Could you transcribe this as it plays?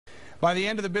By the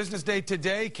end of the business day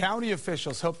today, county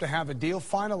officials hope to have a deal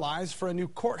finalized for a new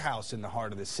courthouse in the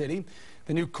heart of the city.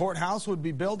 The new courthouse would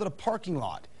be built at a parking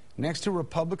lot next to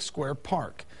Republic Square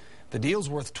Park. The deal's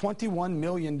worth $21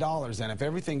 million, and if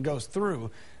everything goes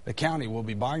through, the county will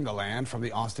be buying the land from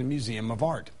the Austin Museum of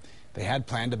Art. They had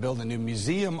planned to build a new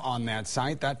museum on that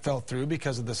site. That fell through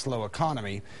because of the slow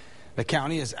economy. The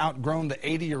county has outgrown the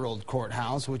 80-year-old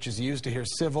courthouse, which is used to hear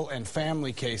civil and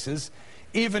family cases.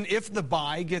 Even if the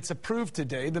buy gets approved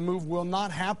today, the move will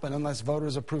not happen unless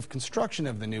voters approve construction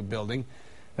of the new building.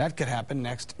 That could happen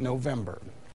next November.